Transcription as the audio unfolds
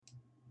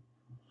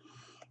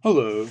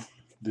Hello,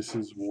 this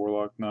is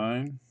Warlock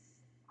 9.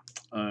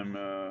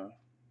 I'm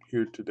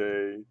here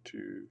today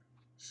to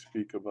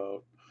speak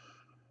about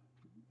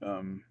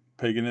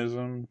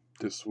paganism.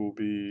 This will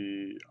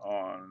be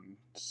on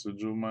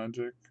sigil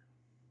magic.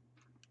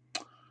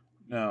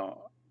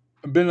 Now,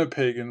 I've been a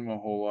pagan my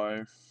whole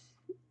life,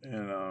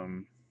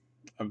 and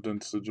I've done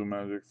sigil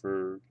magic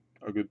for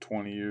a good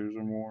 20 years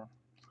or more.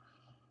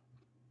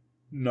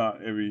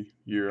 Not every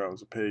year I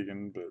was a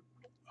pagan, but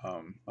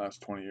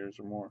last 20 years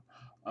or more.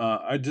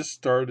 I just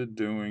started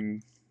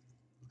doing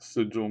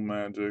sigil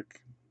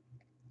magic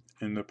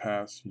in the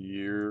past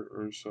year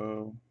or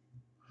so.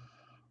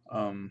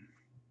 Um,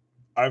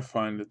 I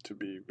find it to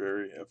be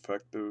very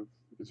effective.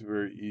 It's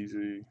very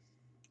easy.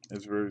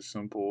 It's very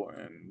simple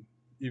and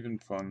even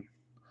fun.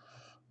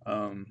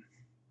 Um,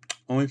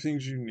 Only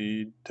things you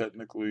need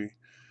technically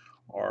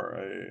are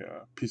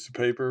a piece of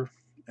paper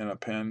and a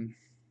pen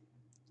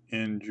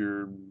and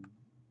your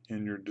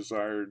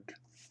desired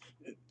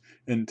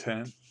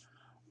intent,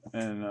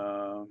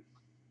 and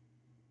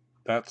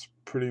that's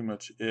pretty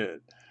much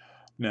it.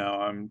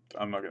 Now I'm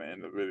not going to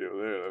end the video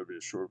there. That'd be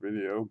a short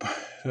video,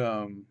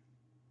 but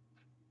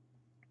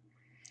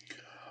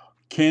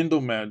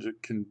candle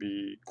magic can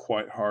be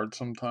quite hard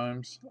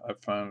sometimes. I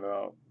found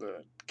out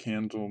that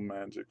candle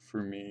magic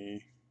for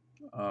me,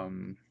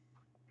 um,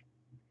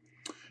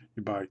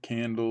 you buy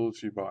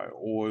candles, you buy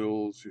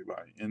oils, you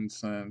buy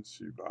incense,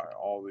 you buy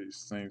all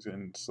these things.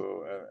 And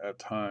so at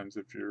times,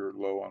 if you're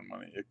low on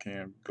money, it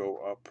can go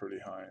up pretty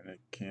high and it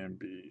can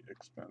be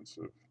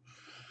expensive.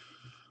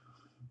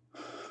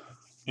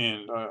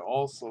 And I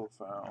also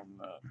found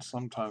that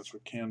sometimes for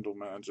candle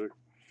magic,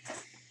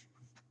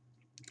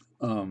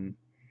 um,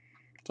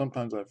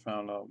 sometimes I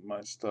found out my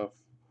stuff,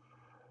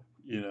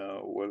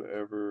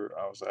 whatever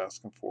I was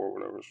asking for,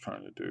 whatever I was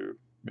trying to do,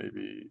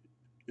 maybe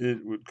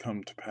it would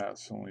come to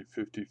pass only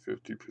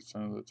 50%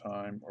 of the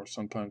time, or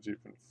sometimes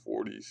even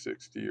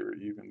 40-60, or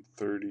even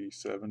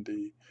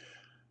 30-70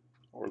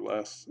 or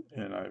less.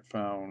 And I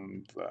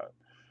found that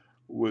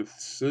with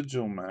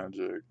sigil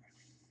magic,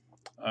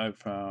 I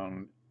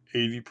found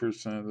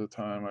 80% of the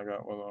time I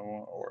got what I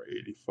want, or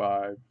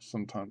 85,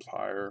 sometimes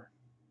higher.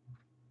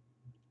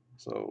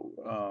 So,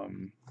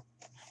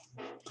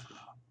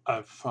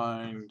 I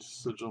find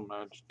sigil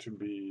magic to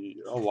be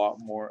a lot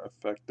more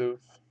effective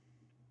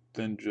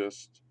than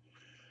just,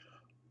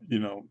 you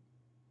know,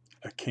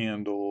 a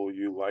candle.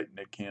 You lighten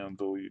a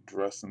candle, you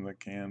dress in the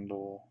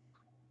candle,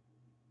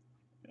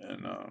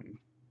 and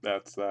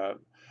that's that.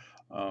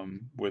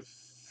 With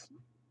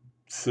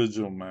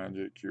sigil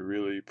magic, you're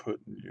really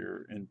putting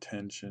your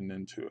intention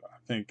into, I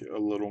think, a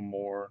little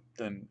more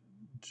than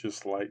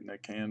just lighting a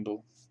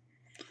candle.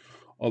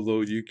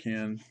 Although you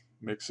can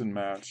mix and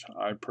match.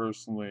 I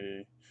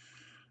personally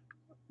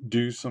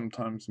do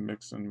sometimes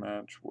mix and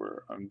match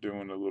where I'm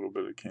doing a little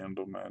bit of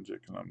candle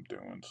magic and I'm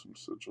doing some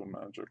sigil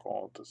magic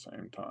all at the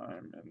same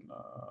time, and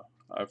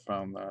I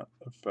found that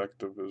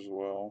effective as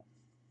well.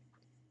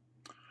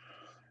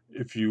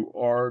 If you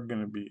are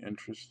going to be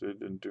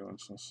interested in doing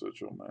some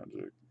sigil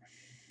magic,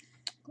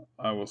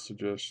 I will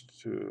suggest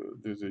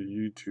there's a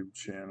YouTube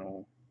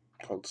channel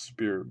called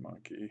Spirit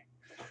Monkey.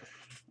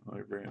 Let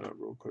me bring it up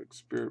real quick.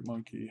 Spirit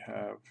Monkey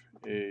have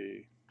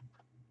a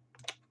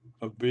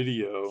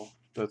video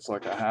that's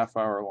like a half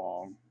hour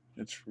long.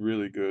 It's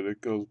really good.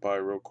 It goes by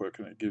real quick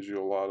and it gives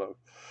you a lot of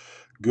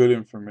good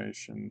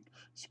information.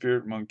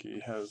 Spirit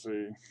Monkey has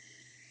a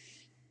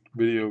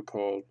video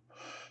called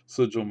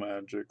Sigil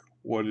Magic,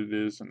 what it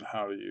is and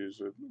how to use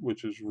it,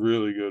 which is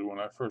really good. When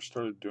I first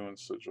started doing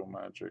Sigil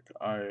Magic,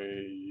 I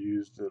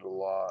used it a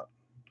lot.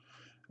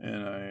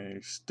 And I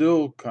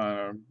still kind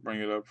of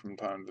bring it up from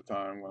time to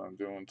time when I'm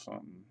doing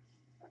something.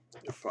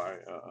 If I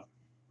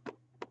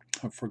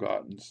have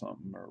forgotten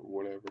something or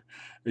whatever,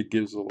 it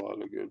gives a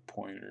lot of good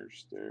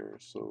pointers there.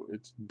 So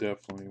it's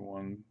definitely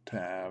one to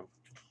have.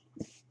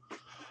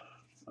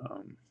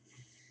 Um,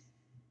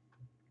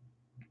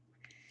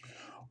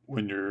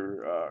 when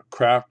you're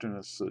crafting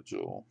a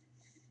sigil,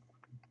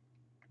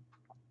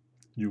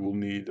 you will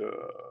need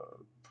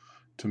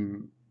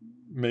to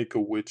make a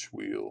witch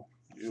wheel.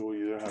 You'll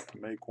either have to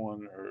make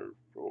one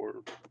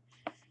or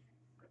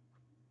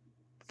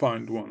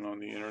find one on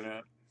the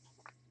internet.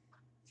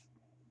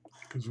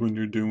 Because when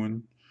you're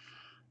doing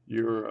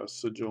your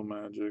sigil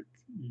magic,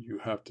 you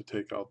have to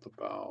take out the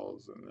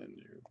bowels, and then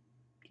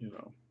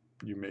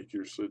you make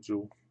your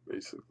sigil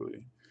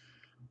basically.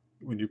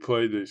 When you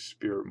play the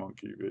Spirit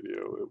Monkey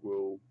video, it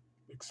will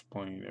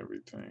explain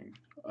everything.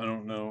 I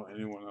don't know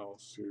anyone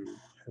else who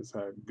has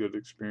had good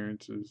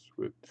experiences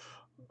with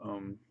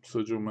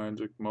sigil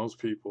magic. Most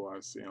people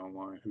I see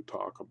online who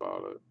talk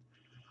about it,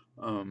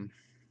 um,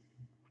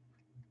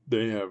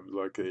 they have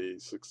like a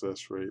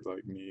success rate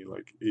like me,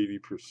 like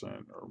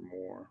 80% or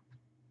more.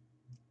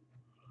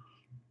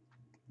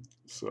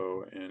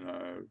 So,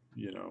 and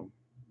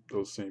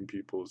those same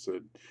people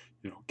said,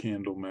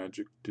 candle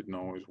magic didn't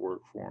always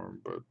work for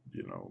them, but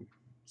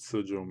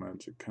sigil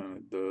magic kind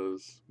of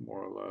does,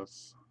 more or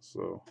less.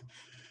 So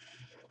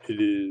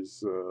it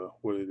is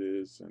what it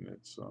is, and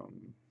it's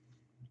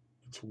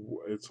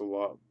it's a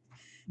lot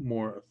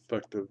more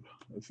effective,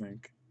 I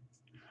think.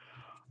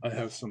 I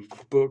have some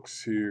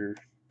books here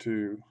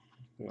too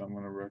that I'm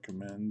going to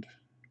recommend.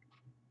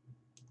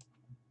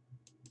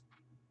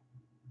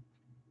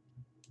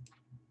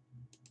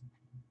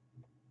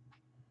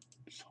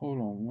 Just hold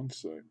on one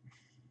sec.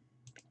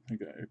 I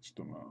think I X'd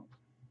them out.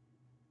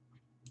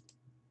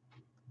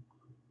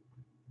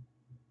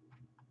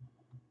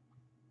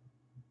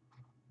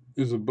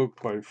 There's a book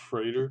by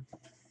Frater.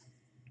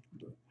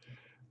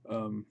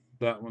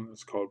 That one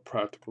is called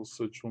Practical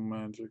Sigil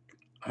Magic.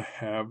 I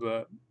have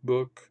that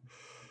book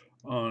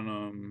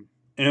on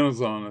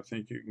Amazon. I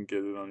think you can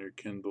get it on your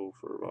Kindle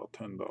for about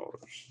 $10.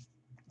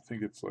 I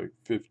think it's like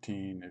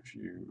 15 if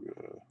you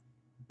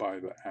buy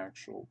the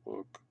actual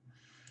book.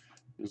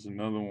 There's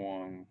another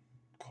one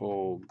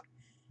called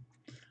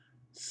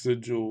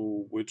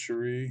Sigil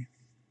Witchery,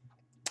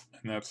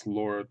 and that's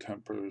Laura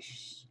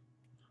Temper's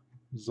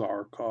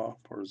Zarkov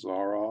or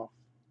Zaroff,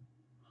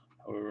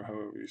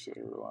 however you say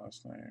her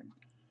last name.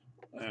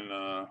 And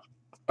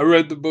I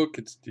read the book.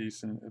 It's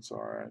decent. It's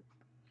all right,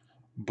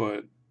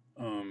 but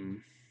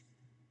um,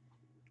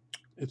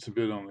 it's a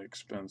bit on the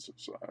expensive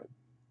side.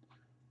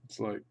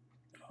 It's like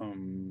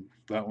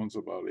that one's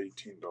about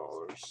 $18,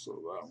 so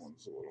that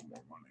one's a little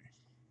more money.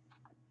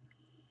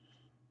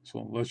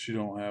 So unless you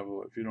don't have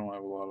if you don't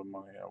have a lot of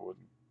money, I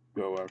wouldn't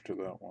go after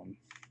that one.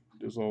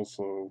 There's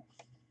also,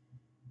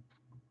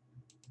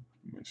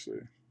 let me see.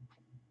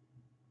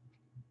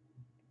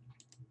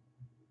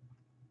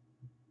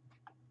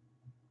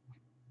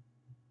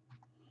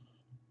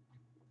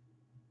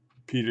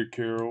 Peter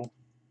Carroll.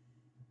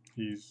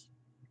 He's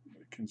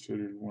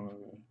considered one of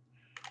the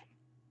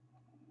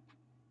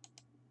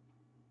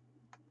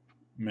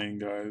main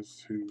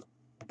guys who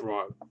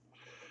brought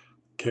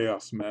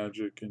chaos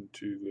magic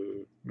into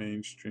the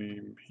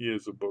mainstream. He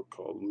has a book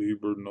called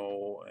Liber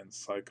Null and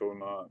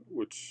Psychonaut,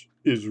 which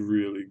is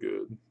really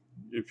good.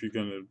 If you're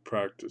gonna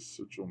practice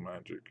sigil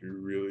magic, you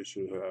really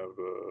should have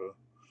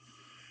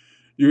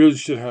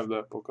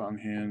that book on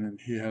hand.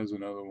 And he has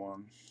another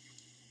one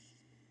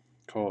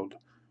called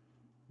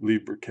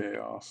Liber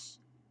Chaos,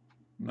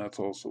 and that's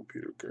also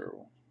Peter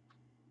Carroll.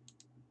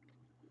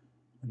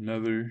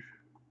 Another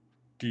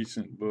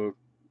decent book,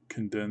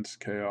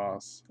 Condensed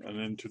Chaos, An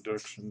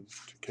Introduction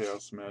to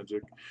Chaos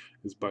Magic,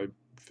 is by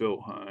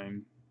Phil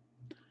Hine,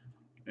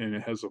 and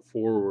it has a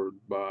foreword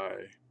by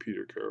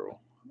Peter Carroll.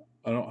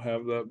 I don't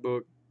have that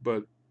book,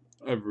 but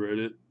I've read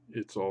it.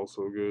 It's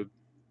also good.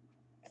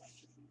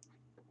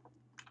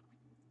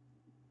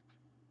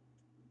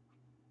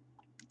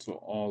 So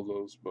all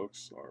those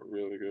books are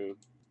really good.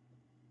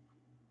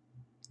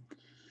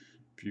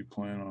 If you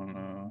plan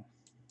on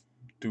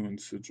doing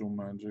sigil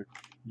magic,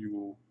 you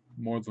will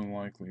more than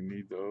likely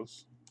need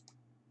those.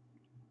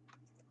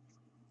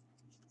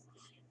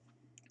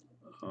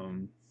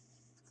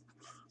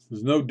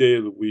 There's no day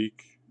of the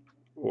week,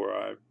 or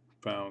I've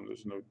found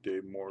there's no day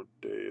of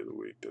the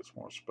week that's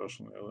more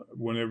special.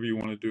 Whenever you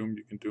want to do them,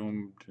 you can do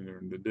them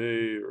during the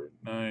day or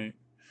at night,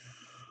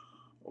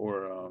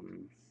 or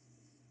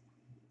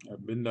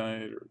at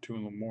midnight, or 2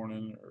 in the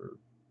morning, or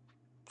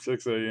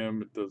 6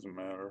 a.m. It doesn't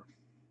matter,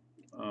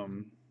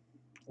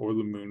 or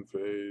the moon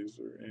phase,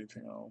 or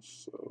anything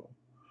else. So,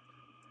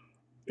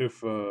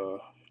 if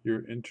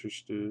you're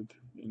interested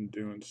in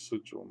doing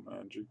sigil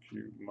magic,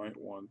 you might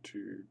want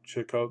to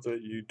check out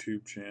that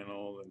YouTube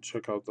channel and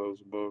check out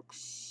those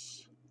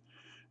books.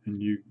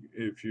 And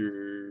if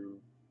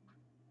you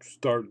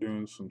start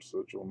doing some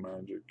sigil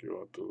magic, you'll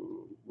have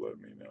to let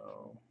me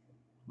know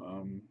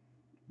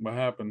what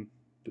happened.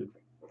 Did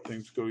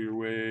things go your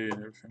way and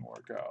everything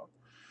work out?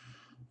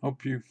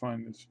 Hope you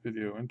find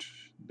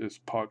this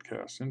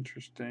podcast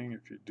interesting.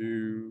 If you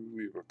do,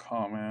 leave a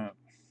comment.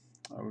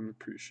 I would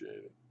appreciate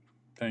it.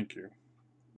 Thank you.